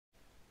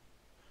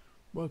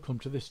Welcome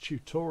to this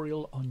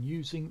tutorial on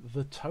using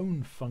the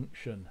tone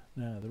function.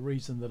 Now the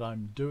reason that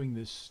I'm doing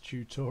this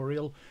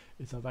tutorial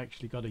is I've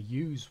actually got to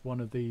use one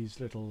of these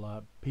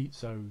little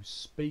piezo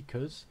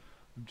speakers.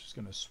 I'm just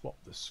going to swap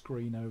the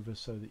screen over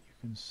so that you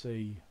can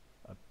see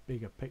a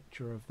bigger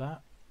picture of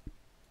that.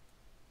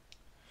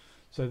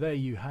 So there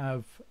you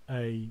have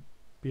a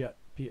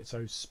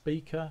piezo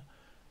speaker.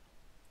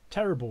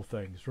 Terrible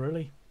things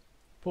really.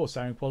 Poor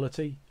sound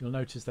quality. You'll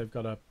notice they've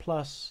got a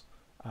plus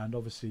and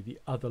obviously the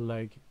other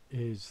leg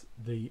is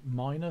the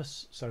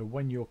minus, so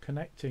when you're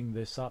connecting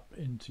this up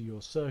into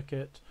your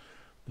circuit,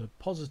 the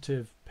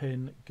positive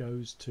pin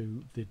goes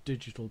to the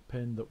digital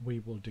pin that we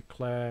will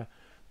declare,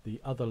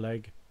 the other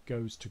leg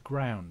goes to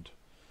ground.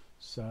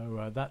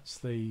 So that's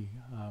the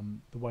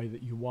way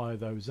that you wire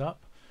those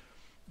up.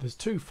 There's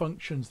two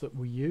functions that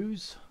we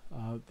use.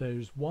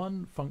 There's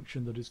one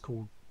function that is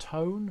called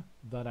tone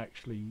that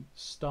actually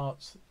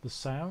starts the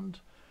sound,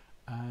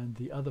 and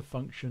the other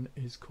function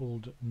is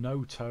called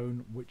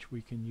noTone, which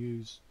we can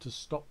use to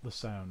stop the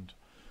sound.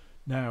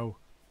 Now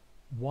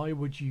why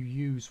would you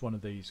use one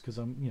of these? Because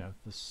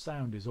the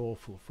sound is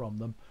awful from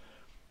them.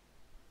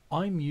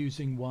 I'm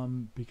using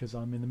one because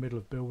I'm in the middle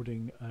of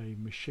building a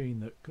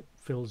machine that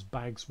fills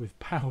bags with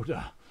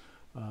powder.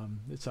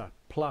 It's a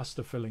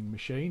plaster filling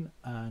machine,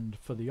 and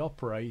for the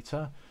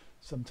operator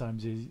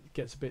sometimes he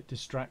gets a bit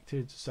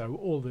distracted, so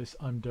all this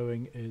I'm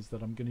doing is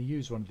that I'm going to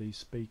use one of these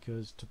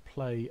speakers to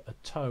play a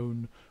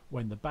tone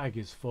when the bag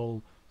is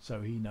full,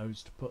 so he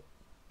knows to put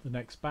the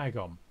next bag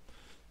on.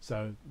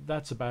 So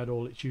that's about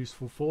all it's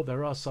useful for.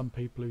 There are some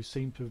people who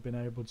seem to have been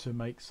able to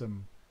make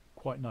some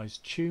quite nice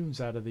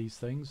tunes out of these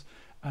things,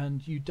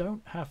 and you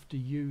don't have to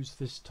use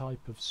this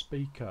type of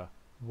speaker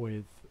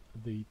with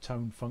the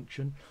tone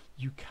function.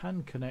 You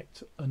can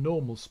connect a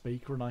normal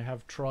speaker, and I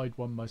have tried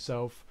one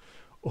myself,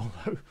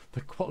 although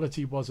the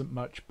quality wasn't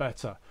much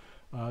better.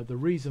 The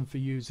reason for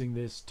using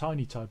this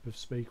tiny type of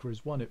speaker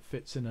is one, it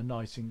fits in a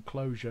nice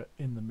enclosure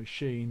in the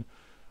machine,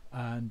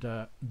 and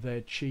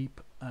they're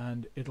cheap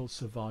and it'll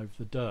survive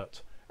the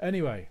dirt.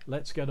 Anyway,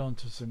 let's get on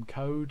to some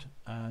code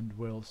and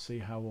we'll see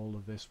how all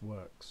of this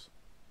works.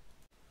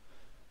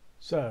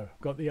 So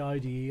got the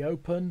IDE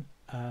open,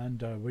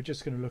 and we're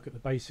just going to look at the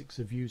basics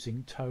of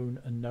using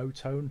tone and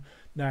noTone.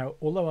 Now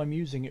although I'm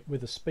using it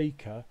with a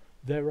speaker,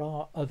 there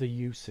are other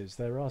uses.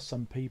 There are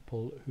some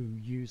people who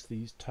use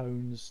these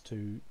tones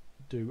to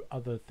do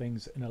other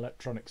things in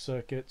electronic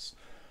circuits.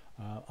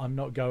 I'm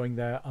not going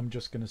there. I'm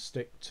just going to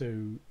stick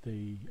to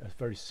a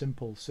very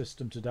simple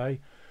system today.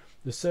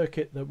 The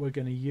circuit that we're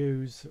going to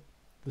use,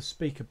 the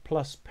speaker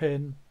plus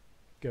pin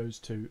goes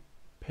to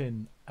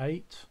pin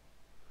 8,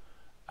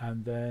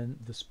 and then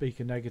the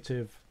speaker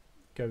negative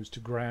goes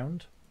to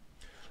ground.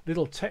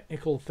 Little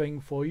technical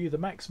thing for you: the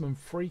minimum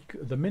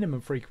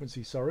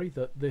frequency,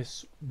 that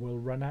this will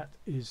run at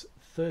is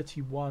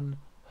 31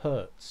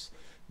 Hertz.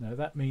 Now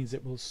that means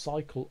it will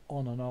cycle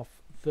on and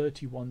off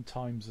 31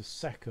 times a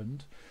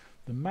second.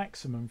 The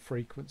maximum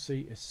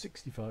frequency is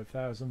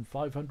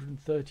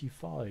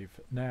 65,535.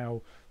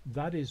 Now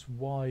that is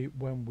why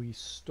when we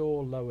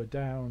store lower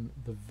down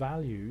the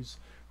values,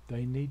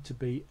 they need to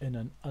be in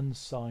an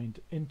unsigned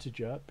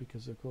integer,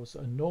 because of course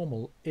a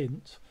normal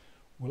int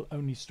will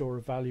only store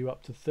a value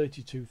up to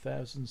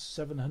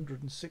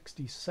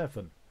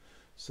 32,767,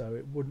 so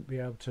it wouldn't be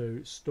able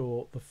to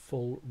store the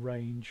full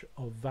range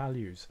of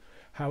values.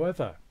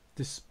 However,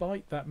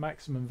 despite that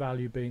maximum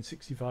value being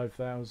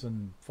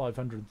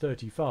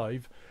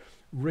 65,535,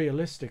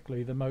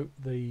 realistically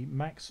the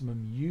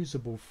maximum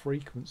usable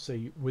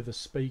frequency with a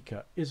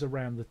speaker is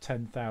around the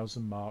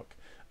 10,000 mark,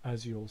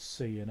 as you'll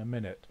see in a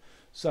minute.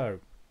 So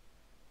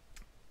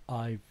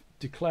I've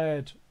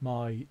declared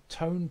my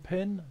tone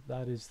pin,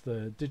 that is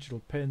the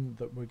digital pin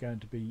that we're going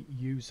to be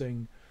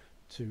using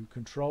to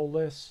control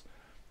this.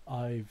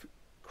 I've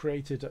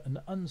created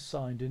an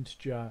unsigned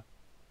integer,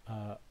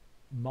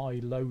 my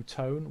low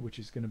tone, which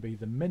is going to be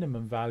the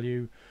minimum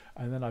value,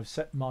 and then I've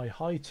set my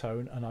high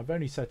tone, and I've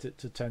only set it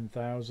to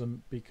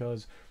 10,000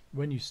 because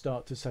when you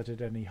start to set it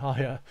any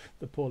higher,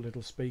 the poor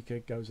little speaker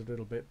goes a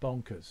little bit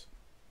bonkers.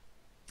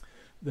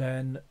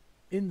 Then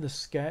in the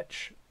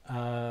sketch,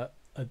 at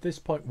this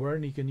point we're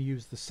only going to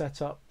use the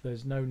setup.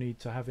 There's no need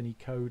to have any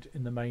code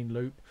in the main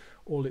loop.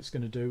 All it's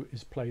going to do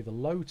is play the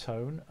low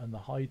tone and the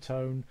high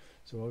tone.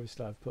 So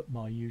obviously I've put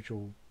my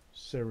usual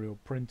serial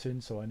print in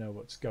so I know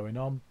what's going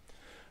on.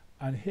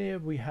 And here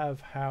we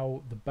have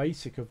how the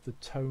basic of the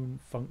tone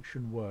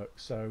function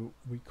works. So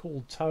we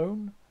call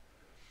tone,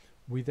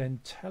 we then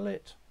tell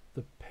it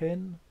the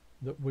pin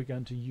that we're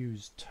going to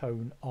use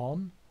tone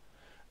on,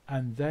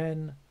 and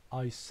then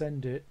I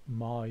send it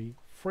my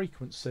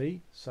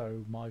frequency.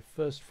 So my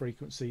first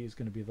frequency is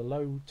going to be the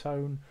low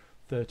tone,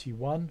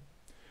 31.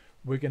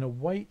 We're going to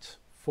wait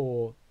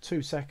for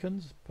 2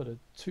 seconds, put a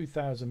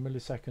 2000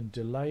 millisecond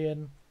delay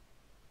in,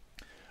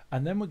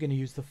 and then we're going to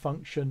use the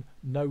function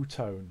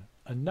noTone.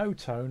 And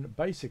noTone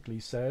basically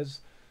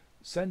says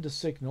send a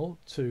signal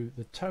to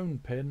the tone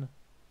pin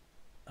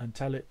and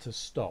tell it to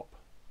stop.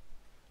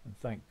 And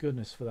thank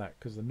goodness for that,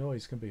 because the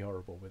noise can be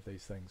horrible with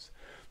these things.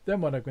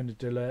 Then what I'm going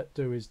to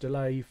do is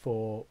delay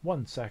for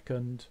 1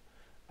 second,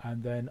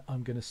 and then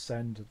I'm going to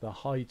send the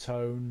high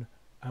tone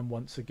and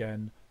once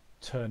again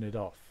turn it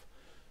off.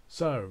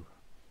 So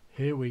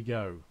here we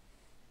go.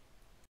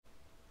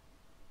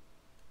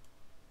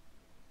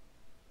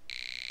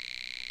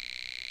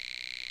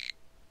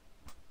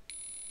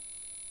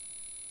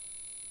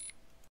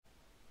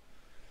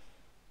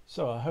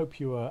 So I hope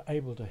you are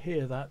able to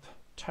hear that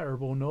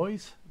terrible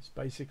noise. It's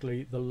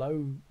basically the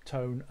low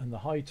tone and the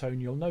high tone.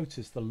 You'll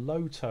notice the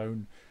low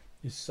tone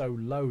is so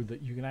low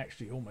that you can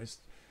actually almost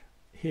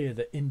hear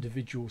the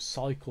individual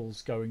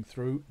cycles going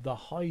through. The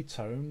high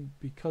tone,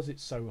 because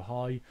it's so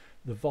high,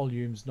 the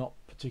volume's not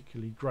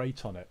particularly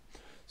great on it.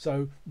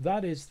 So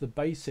that is the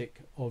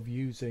basic of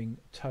using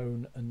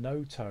tone and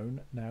no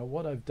tone. Now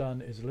what I've done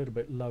is a little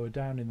bit lower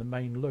down in the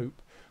main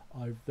loop.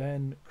 I've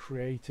then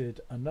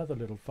created another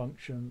little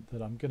function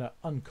that I'm going to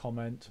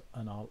uncomment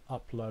and I'll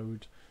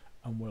upload,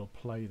 and we'll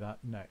play that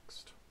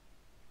next.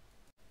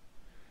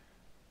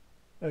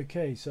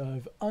 Okay, so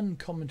I've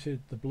uncommented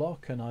the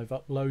block and I've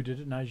uploaded it,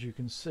 and as you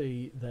can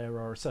see there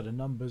are a set of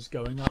numbers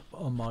going up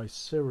on my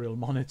serial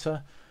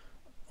monitor.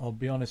 I'll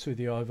be honest with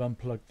you, I've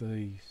unplugged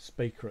the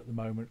speaker at the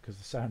moment because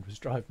the sound was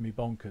driving me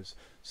bonkers.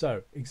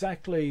 So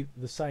exactly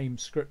the same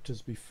script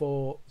as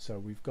before. So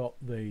we've got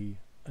the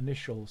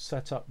initial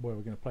setup where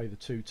we're going to play the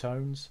 2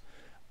 tones,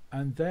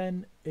 and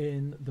then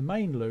in the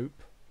main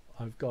loop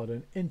I've got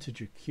an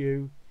integer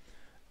q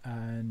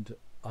and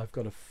I've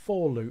got a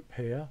for loop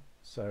here.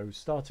 So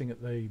starting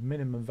at the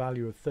minimum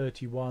value of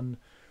 31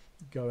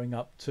 going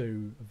up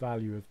to a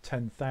value of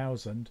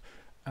 10,000,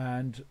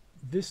 and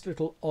this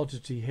little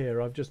oddity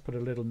here, I've just put a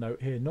little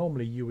note here.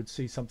 Normally you would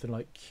see something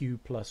like q++,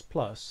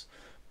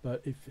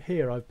 but if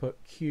here I've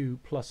put q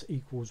plus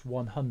equals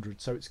 100,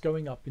 so it's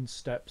going up in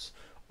steps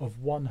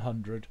of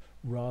 100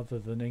 rather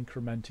than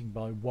incrementing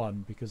by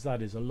 1, because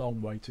that is a long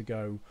way to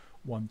go,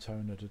 1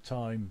 tone at a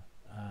time,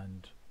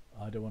 and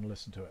I don't want to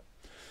listen to it.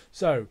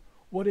 So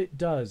what it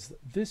does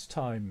this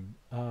time,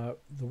 the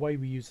way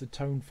we use the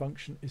tone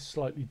function is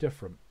slightly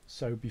different.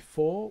 So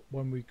before,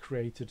 when we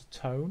created a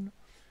tone,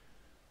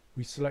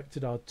 we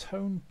selected our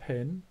tone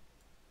pin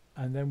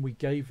and then we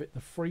gave it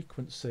the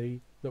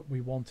frequency that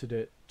we wanted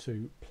it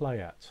to play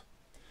at.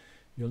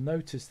 You'll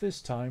notice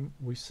this time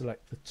we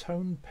select the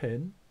tone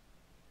pin,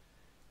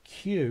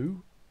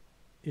 Q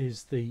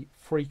is the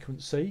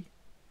frequency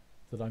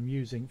that I'm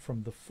using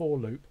from the for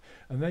loop,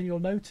 and then you'll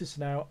notice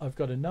now I've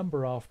got a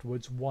number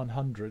afterwards,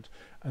 100,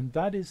 and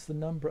that is the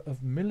number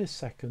of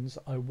milliseconds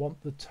I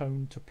want the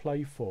tone to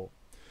play for.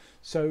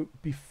 So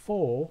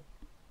before,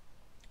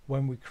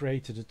 when we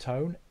created a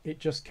tone, it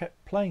just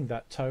kept playing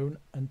that tone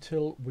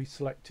until we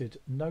selected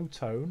no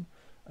tone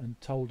and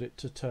told it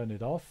to turn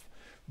it off.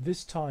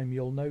 This time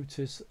you'll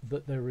notice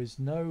that there is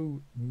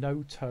no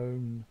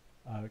noTone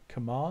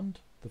command,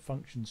 the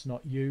function's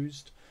not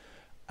used,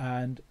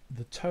 and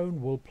the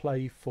tone will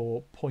play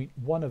for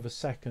 0.1 of a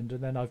second,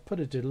 and then I've put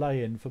a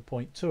delay in for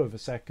 0.2 of a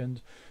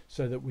second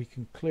so that we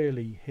can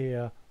clearly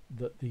hear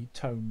that the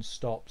tone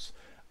stops.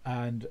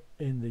 And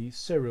in the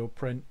serial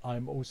print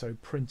I'm also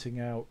printing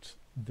out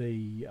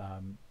the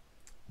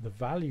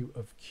value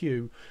of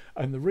Q,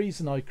 and the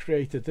reason I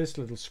created this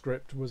little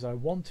script was I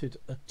wanted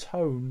a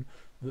tone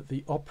that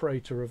the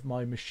operator of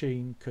my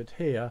machine could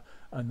hear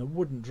and that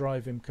wouldn't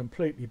drive him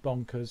completely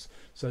bonkers.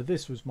 So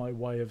this was my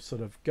way of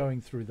sort of going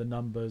through the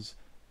numbers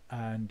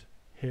and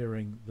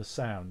hearing the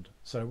sound.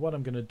 So what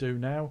I'm going to do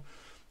now,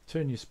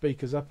 turn your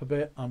speakers up a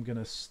bit, I'm going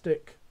to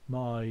stick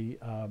my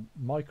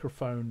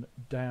microphone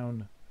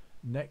down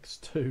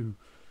next to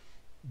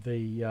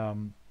the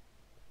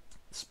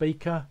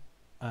speaker,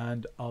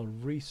 and I'll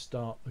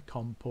restart the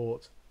COM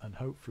port and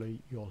hopefully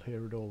you'll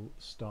hear it all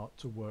start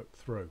to work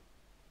through.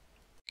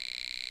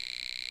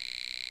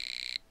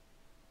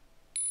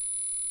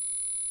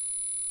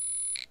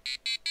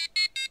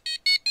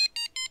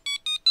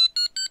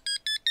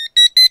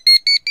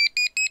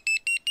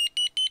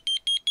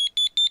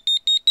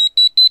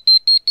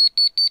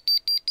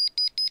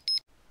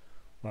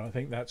 Well, I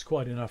think that's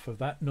quite enough of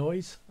that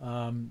noise,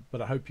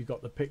 but I hope you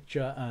got the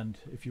picture, and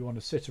if you want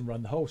to sit and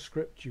run the whole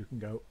script you can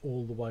go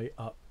all the way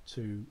up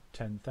to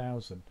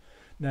 10,000.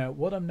 Now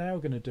what I'm now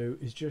going to do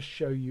is just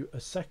show you a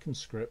second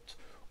script.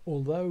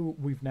 Although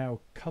we've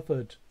now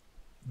covered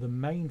the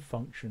main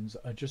functions,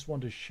 I just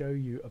want to show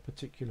you a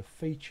particular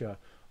feature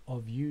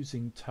of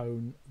using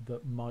tone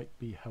that might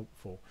be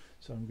helpful.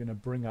 So I'm going to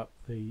bring up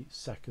the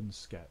second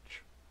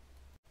sketch.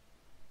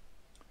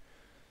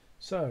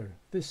 So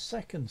this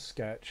second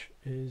sketch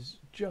is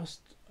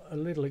just a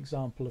little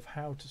example of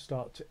how to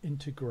start to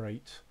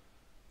integrate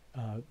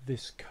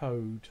this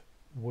code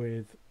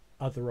with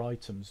other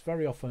items.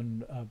 Very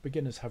often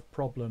beginners have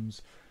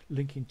problems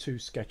linking two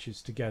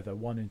sketches together,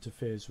 one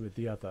interferes with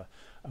the other,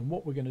 and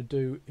what we're going to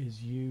do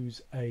is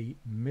use a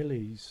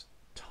Millis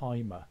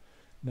timer.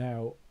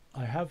 Now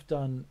I have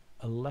done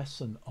a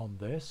lesson on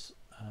this,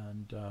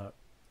 and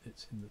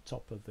it's in the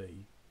top of the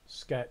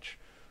sketch.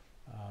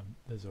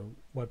 There's a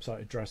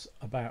website address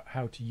about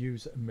how to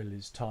use a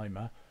Millis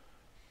timer,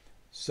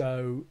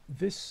 So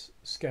this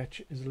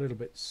sketch is a little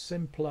bit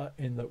simpler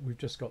in that we've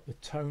just got the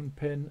tone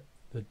pin.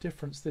 The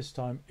difference this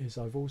time is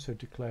I've also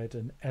declared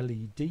an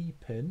LED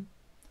pin,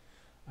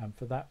 and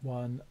for that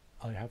one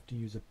I have to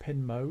use a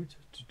pin mode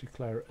to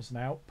declare it as an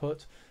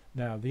output.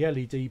 Now the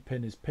LED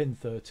pin is pin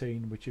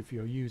 13, which if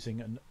you're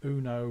using an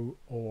UNO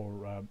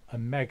or a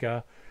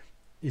Mega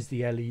is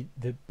the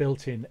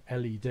built-in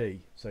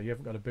LED, so you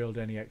haven't got to build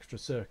any extra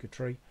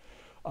circuitry.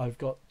 I've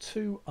got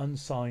two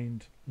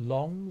unsigned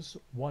longs,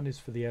 one is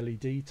for the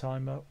LED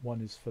timer,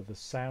 one is for the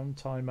sound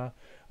timer,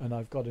 and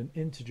I've got an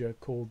integer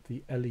called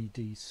the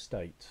LED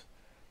state,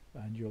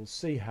 and you'll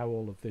see how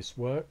all of this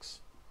works.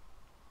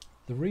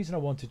 The reason I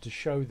wanted to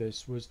show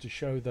this was to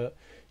show that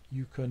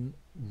you can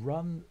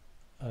run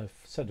a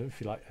set of,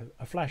 if you like,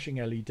 a flashing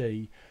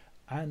LED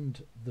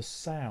and the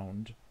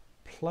sound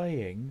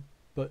playing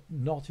but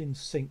not in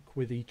sync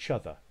with each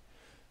other.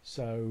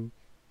 So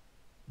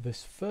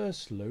this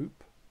first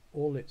loop,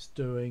 all it's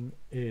doing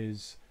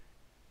is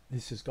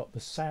this has got the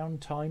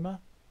sound timer.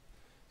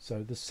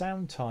 So the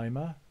sound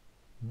timer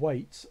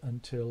waits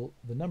until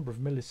the number of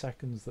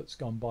milliseconds that's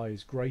gone by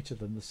is greater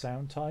than the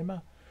sound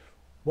timer.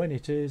 When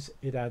it is,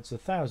 it adds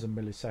 1000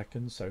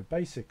 milliseconds. So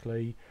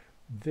basically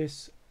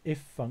this if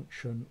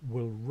function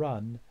will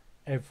run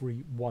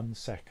every 1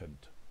 second,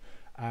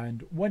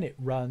 and when it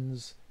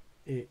runs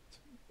it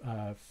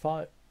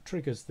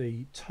triggers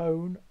the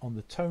tone on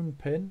the tone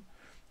pin.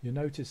 You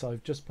notice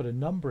I've just put a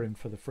number in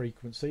for the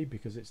frequency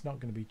because it's not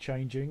going to be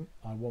changing.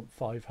 I want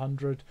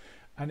 500,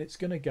 and it's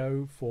going to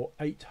go for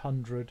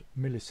 800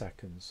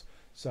 milliseconds.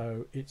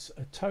 So it's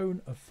a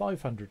tone of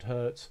 500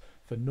 Hertz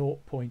for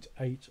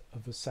 0.8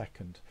 of a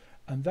second,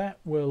 and that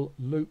will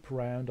loop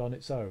round on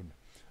its own.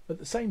 At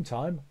the same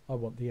time, I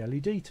want the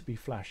LED to be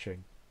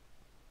flashing,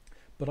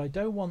 but I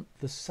don't want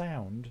the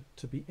sound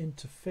to be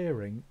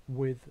interfering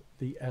with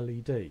the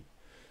LED.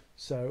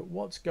 So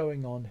what's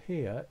going on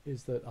here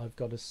is that I've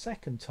got a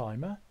second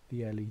timer,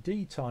 the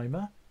LED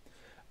timer,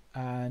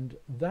 and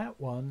that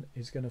one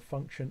is going to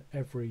function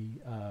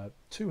every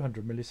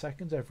 200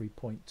 milliseconds, every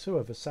 0.2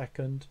 of a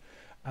second,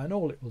 and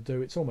all it will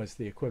do, it's almost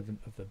the equivalent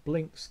of the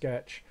blink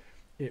sketch.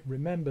 It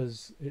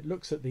remembers, it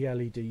looks at the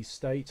LED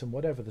state, and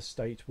whatever the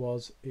state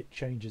was, it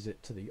changes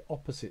it to the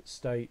opposite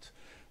state.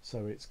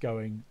 So it's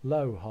going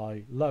low,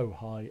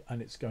 high,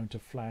 and it's going to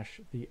flash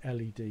the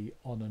LED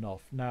on and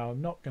off. Now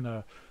I'm not going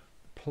to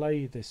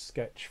play this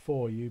sketch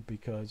for you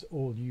because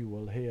all you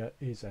will hear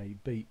is a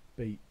beep,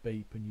 beep,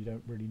 beep, and you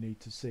don't really need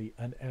to see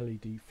an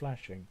LED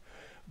flashing.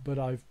 But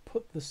I've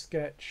put the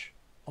sketch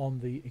on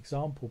the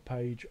example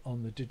page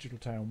on the Digital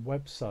Town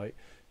website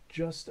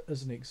just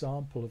as an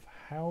example of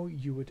how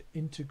you would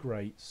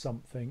integrate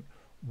something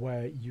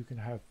where you can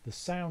have the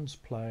sounds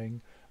playing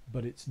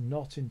but it's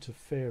not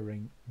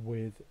interfering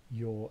with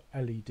your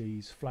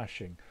LEDs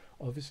flashing.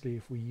 Obviously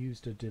if we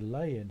used a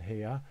delay in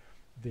here,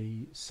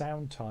 the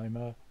sound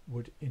timer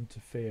would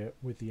interfere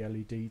with the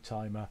LED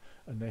timer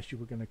unless you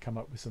were going to come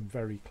up with some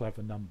very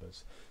clever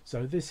numbers.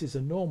 So this is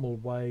a normal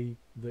way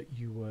that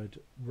you would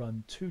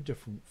run two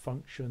different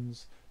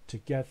functions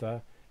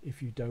together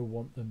if you don't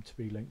want them to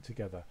be linked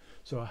together.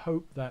 So I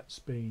hope that's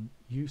been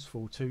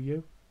useful to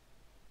you.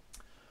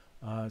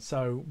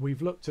 So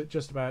we've looked at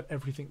just about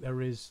everything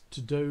there is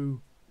to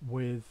do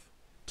with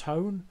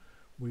tone.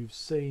 We've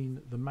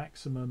seen the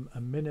maximum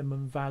and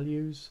minimum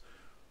values.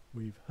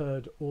 We've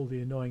heard all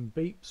the annoying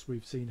beeps.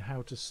 We've seen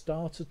how to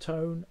start a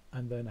tone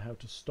and then how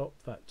to stop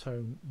that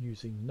tone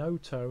using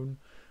noTone.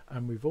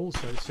 And we've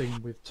also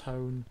seen with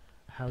tone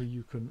how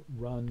you can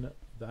run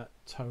that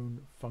tone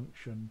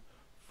function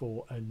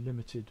for a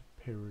limited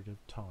period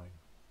of time.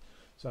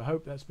 So I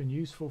hope that's been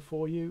useful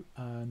for you,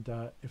 and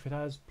if it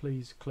has,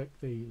 please click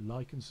the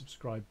like and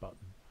subscribe button.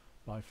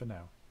 Bye for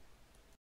now.